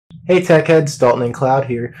Hey Tech Heads, Dalton and Cloud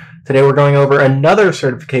here. Today we're going over another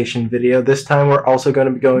certification video. This time we're also going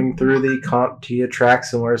to be going through the CompTIA track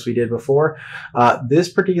similar as we did before. This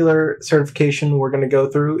particular certification we're going to go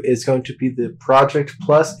through is going to be the Project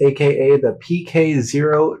Plus, aka the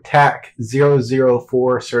PK0 TAC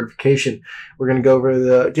 004 certification. We're going to go over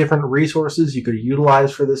the different resources you could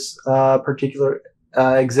utilize for this particular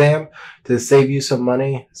exam to save you some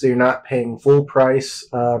money so you're not paying full price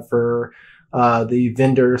for the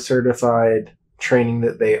vendor certified training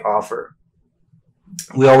that they offer.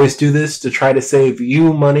 We always do this to try to save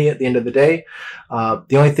you money at the end of the day.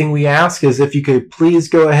 The only thing we ask is if you could please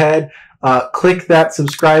go ahead, click that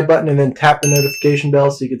subscribe button and then tap the notification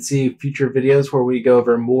bell so you can see future videos where we go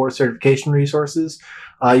over more certification resources.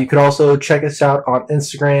 You could also check us out on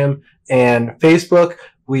Instagram and Facebook.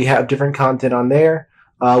 We have different content on there.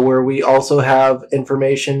 Where we also have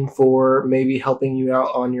information for maybe helping you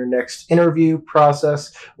out on your next interview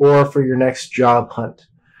process or for your next job hunt.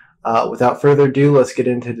 Without further ado, let's get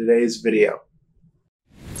into today's video.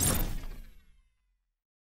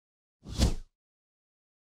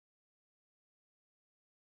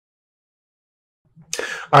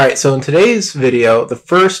 Alright, so in today's video, the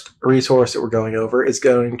first resource that we're going over is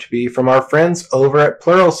going to be from our friends over at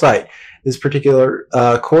Pluralsight. This particular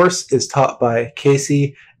course is taught by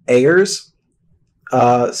Casey Ayers.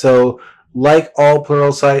 So like all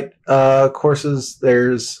Pluralsight courses,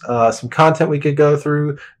 there's some content we could go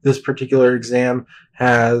through. This particular exam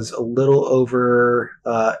has a little over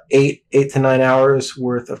 8 to 9 hours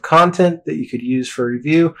worth of content that you could use for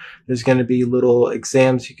review. There's going to be little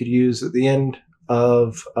exams you could use at the end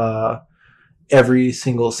of every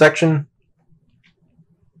single section.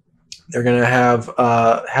 They're going to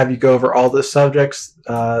have you go over all the subjects,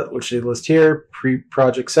 which they list here: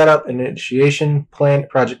 pre-project setup, initiation,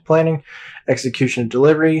 project planning, execution and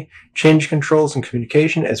delivery, change controls and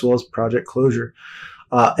communication, as well as project closure.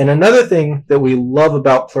 And another thing that we love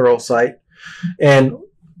about Pluralsight, and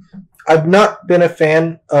I've not been a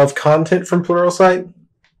fan of content from Pluralsight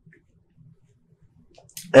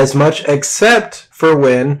as much, except for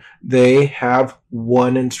when they have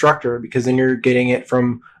one instructor, because then you're getting it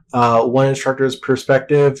from one instructor's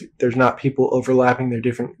perspective. There's not people overlapping their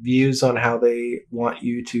different views on how they want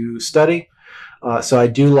you to study. So I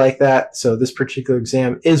do like that. So this particular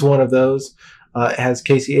exam is one of those. It has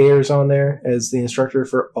Casey Ayers on there as the instructor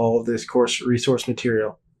for all of this course resource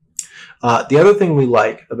material. The other thing we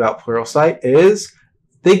like about Pluralsight is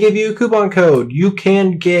they give you a coupon code. You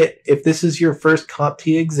can get, if this is your first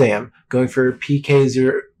CompTIA exam going for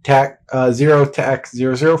PK0 TAC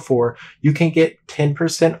 004, you can get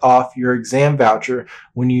 10% off your exam voucher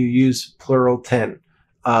when you use Plural 10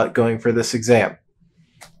 going for this exam.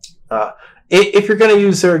 If you're going to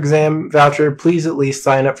use their exam voucher, please at least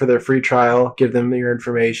sign up for their free trial, give them your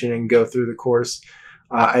information, and go through the course.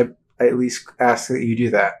 I at least ask that you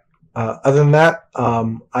do that. Other than that,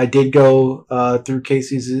 I did go through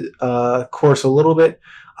Casey's course a little bit.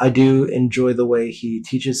 I do enjoy the way he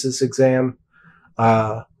teaches this exam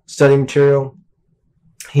study material.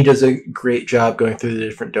 He does a great job going through the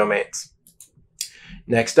different domains.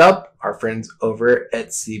 Next up, our friends over at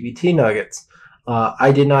CBT Nuggets.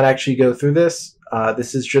 I did not actually go through this.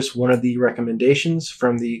 This is just one of the recommendations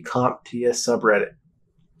from the CompTIA subreddit.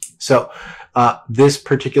 So this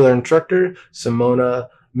particular instructor, Simona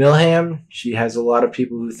Milham, she has a lot of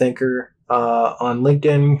people who thank her on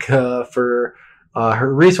LinkedIn for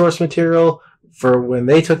her resource material for when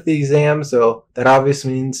they took the exam. So that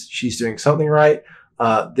obviously means she's doing something right.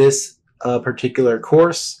 This particular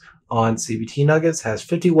course on CBT Nuggets has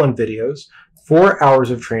 51 videos, 4 hours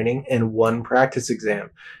of training, and 1 practice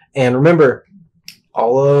exam. And remember,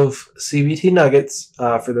 all of CBT Nuggets,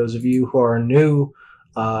 for those of you who are new,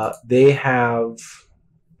 they have...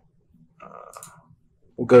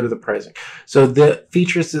 We'll go to the pricing. So the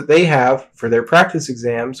features that they have for their practice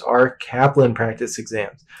exams are Kaplan practice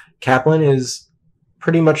exams. Kaplan is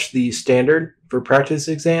pretty much the standard for practice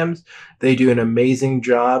exams. They do an amazing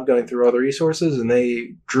job going through all the resources, and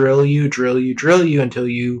they drill you until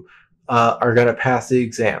you are going to pass the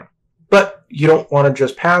exam. But you don't want to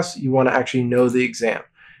just pass, you want to actually know the exam.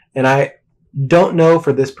 And I don't know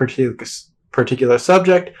for this particular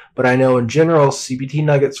subject, but I know in general CBT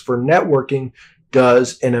Nuggets for networking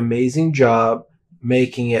does an amazing job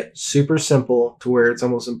making it super simple to where it's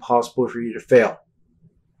almost impossible for you to fail.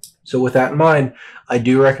 So with that in mind, I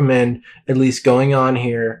do recommend at least going on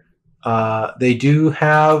here. They do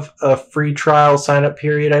have a free trial sign-up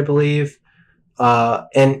period, I believe.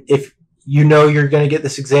 And if you know you're going to get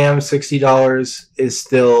this exam, $60 is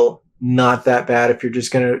still not that bad if you're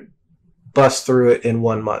just going to bust through it in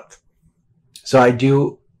 1 month. So I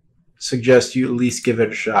do suggest you at least give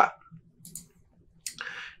it a shot.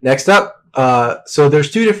 Next up, so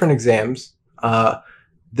there's 2 different exams.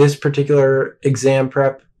 This particular exam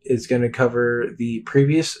prep is going to cover the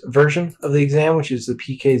previous version of the exam, which is the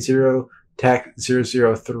PK0 TAC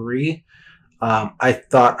 003. I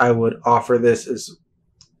thought I would offer this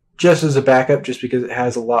just as a backup, just because it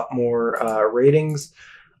has a lot more ratings.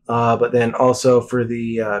 But then also for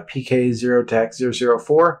the PK0 TAC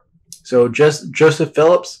 004. So Joseph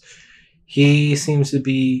Phillips, he seems to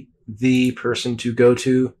be the person to go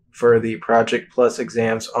to for the Project Plus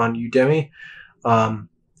exams on Udemy.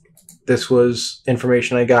 This was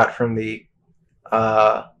information I got from the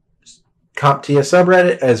CompTIA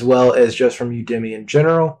subreddit, as well as just from Udemy in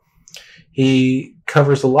general. He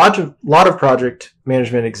covers a lot of project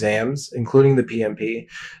management exams, including the PMP,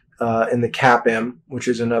 and the CAPM, which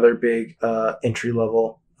is another big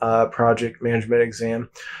entry-level project management exam.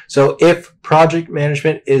 So if project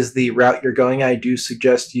management is the route you're going, I do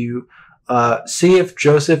suggest you see if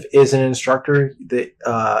Joseph is an instructor that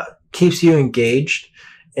keeps you engaged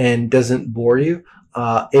and doesn't bore you.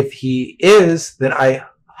 If he is, then I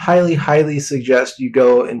highly suggest you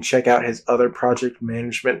go and check out his other project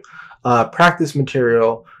management practice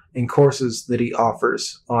material and courses that he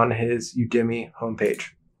offers on his Udemy homepage.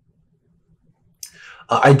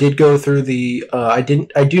 I did go through the, I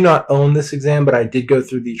do not own this exam, but I did go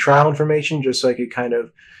through the trial information just so I could kind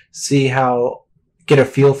of see get a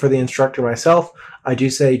feel for the instructor myself. I do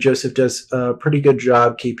say Joseph does a pretty good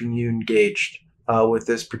job keeping you engaged with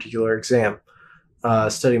this particular exam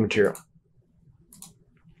study material.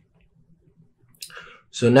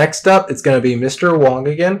 So next up, it's going to be Mr. Wong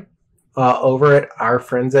again over at our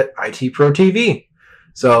friends at IT Pro TV.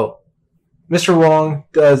 So Mr. Wong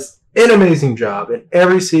does an amazing job in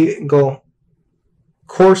every single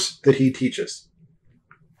course that he teaches.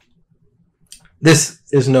 This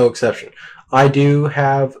is no exception. I do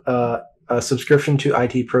have a subscription to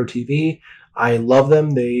IT Pro TV. I love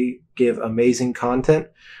them. They give amazing content.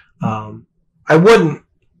 I wouldn't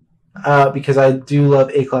because I do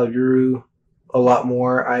love A Cloud Guru a lot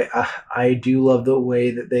more. I do love the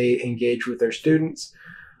way that they engage with their students.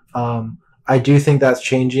 I do think that's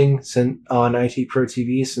changing on IT Pro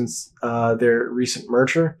TV since their recent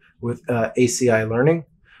merger with ACI Learning,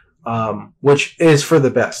 which is for the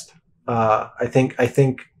best. I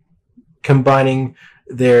think combining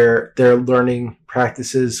their learning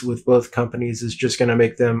practices with both companies is just going to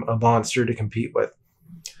make them a monster to compete with.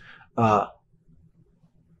 But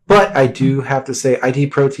I do have to say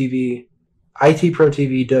IT Pro TV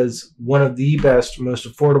does one of the best, most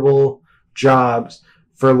affordable jobs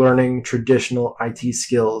for learning traditional IT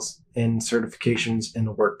skills and certifications in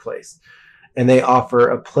the workplace. And they offer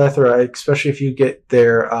a plethora, especially if you get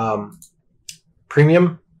their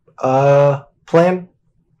premium plan.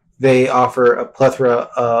 They offer a plethora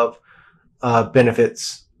of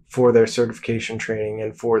benefits for their certification training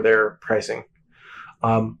and for their pricing.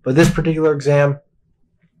 But this particular exam,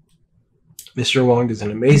 Mr. Wong does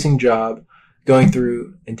an amazing job going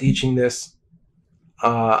through and teaching this.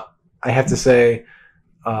 I have to say,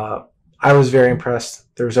 I was very impressed.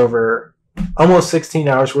 There's over almost 16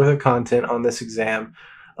 hours worth of content on this exam.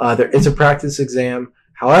 It's a practice exam.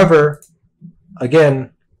 However,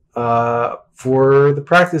 again, for the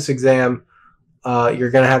practice exam,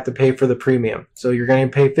 you're going to have to pay for the premium. So you're going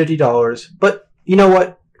to pay $50. But you know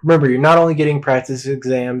what? Remember, you're not only getting practice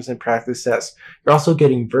exams and practice tests, you're also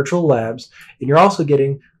getting virtual labs, and you're also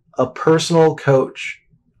getting a personal coach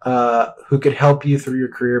who could help you through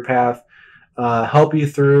your career path, help you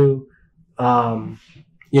through,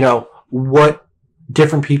 what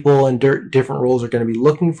different people and different roles are going to be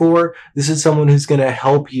looking for. This is someone who's going to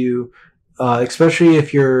help you, especially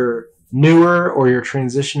if you're newer or you're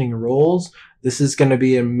transitioning roles. This is going to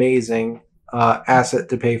be an amazing asset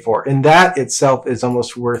to pay for. And that itself is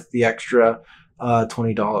almost worth the extra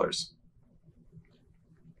 $20.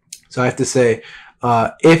 So I have to say,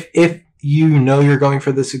 if you know you're going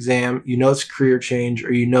for this exam, you know it's a career change,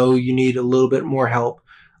 or you know you need a little bit more help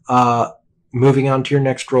moving on to your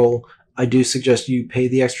next role, I do suggest you pay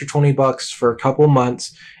the extra $20 for a couple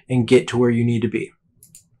months and get to where you need to be.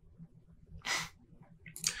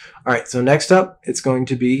 All right, so next up, it's going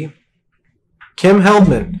to be Kim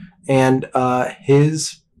Heldman and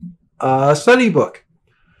his study book.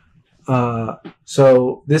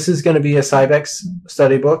 So this is going to be a Cybex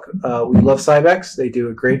study book. We love Cybex. They do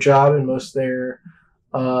a great job in most of their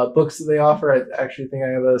books that they offer. I actually think I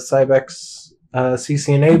have a Cybex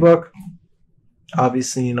CCNA book.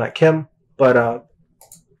 Obviously not Kim, but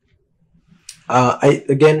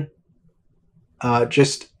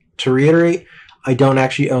just to reiterate, I don't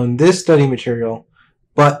actually own this study material,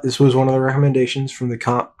 But this was one of the recommendations from the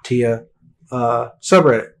CompTIA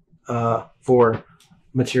subreddit for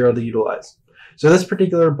material to utilize. So this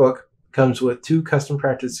particular book comes with 2 custom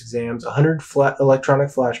practice exams, 100 electronic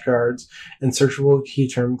flashcards, and searchable key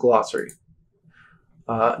term glossary.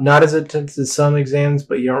 Not as intense as some exams,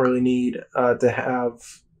 but you don't really need to have,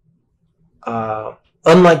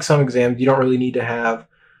 unlike some exams, you don't really need to have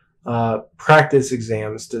practice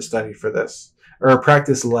exams to study for this, or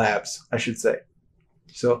practice labs, I should say.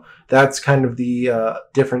 So that's kind of the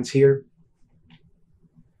difference here.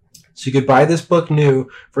 So you could buy this book new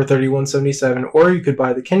for $31.77, or you could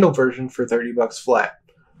buy the Kindle version for $30 flat.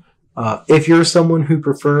 If you're someone who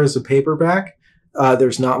prefers a paperback,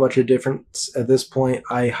 there's not much of a difference at this point.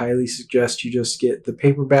 I highly suggest you just get the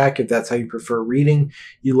paperback if that's how you prefer reading.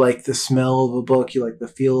 You like the smell of a book, you like the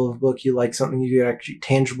feel of a book, you like something you could actually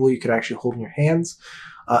tangible, you could actually hold in your hands.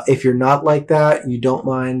 If you're not like that, you don't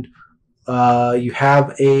mind, you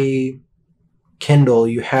have a Kindle,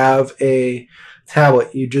 you have a tablet,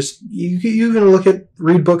 you can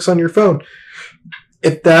read books on your phone.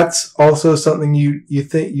 If that's also something you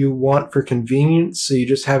think you want for convenience, so you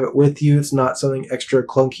just have it with you, it's not something extra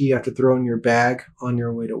clunky you have to throw in your bag on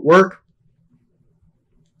your way to work,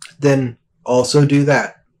 then also do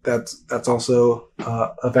that. That's also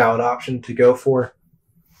a valid option to go for.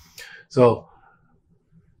 So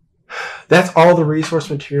that's all the resource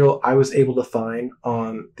material I was able to find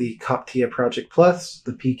on the CompTIA Project Plus,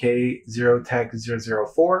 the PK0 Tag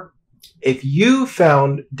 004. If you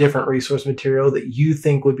found different resource material that you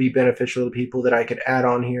think would be beneficial to people that I could add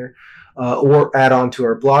on here, or add on to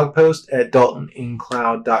our blog post at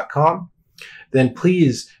daltonincloud.com, then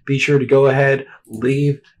please be sure to go ahead,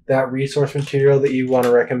 leave that resource material that you want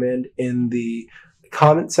to recommend in the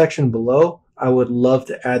comment section below. I would love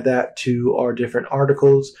to add that to our different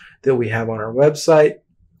articles that we have on our website.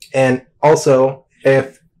 And also,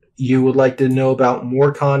 if you would like to know about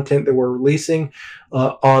more content that we're releasing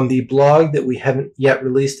on the blog that we haven't yet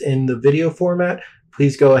released in the video format,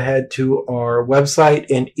 please go ahead to our website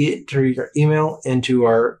and enter your email into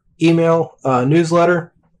our email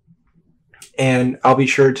newsletter. And I'll be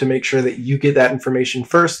sure to make sure that you get that information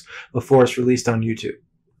first before it's released on YouTube.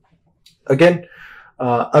 Again,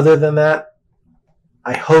 other than that,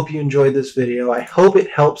 I hope you enjoyed this video. I hope it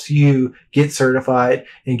helps you get certified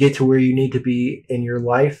and get to where you need to be in your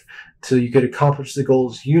life so you could accomplish the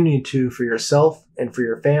goals you need to for yourself and for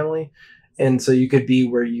your family, and so you could be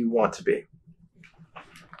where you want to be.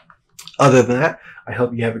 Other than that, I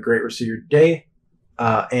hope you have a great rest of your day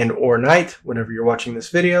and or night whenever you're watching this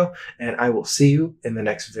video, and I will see you in the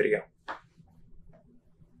next video.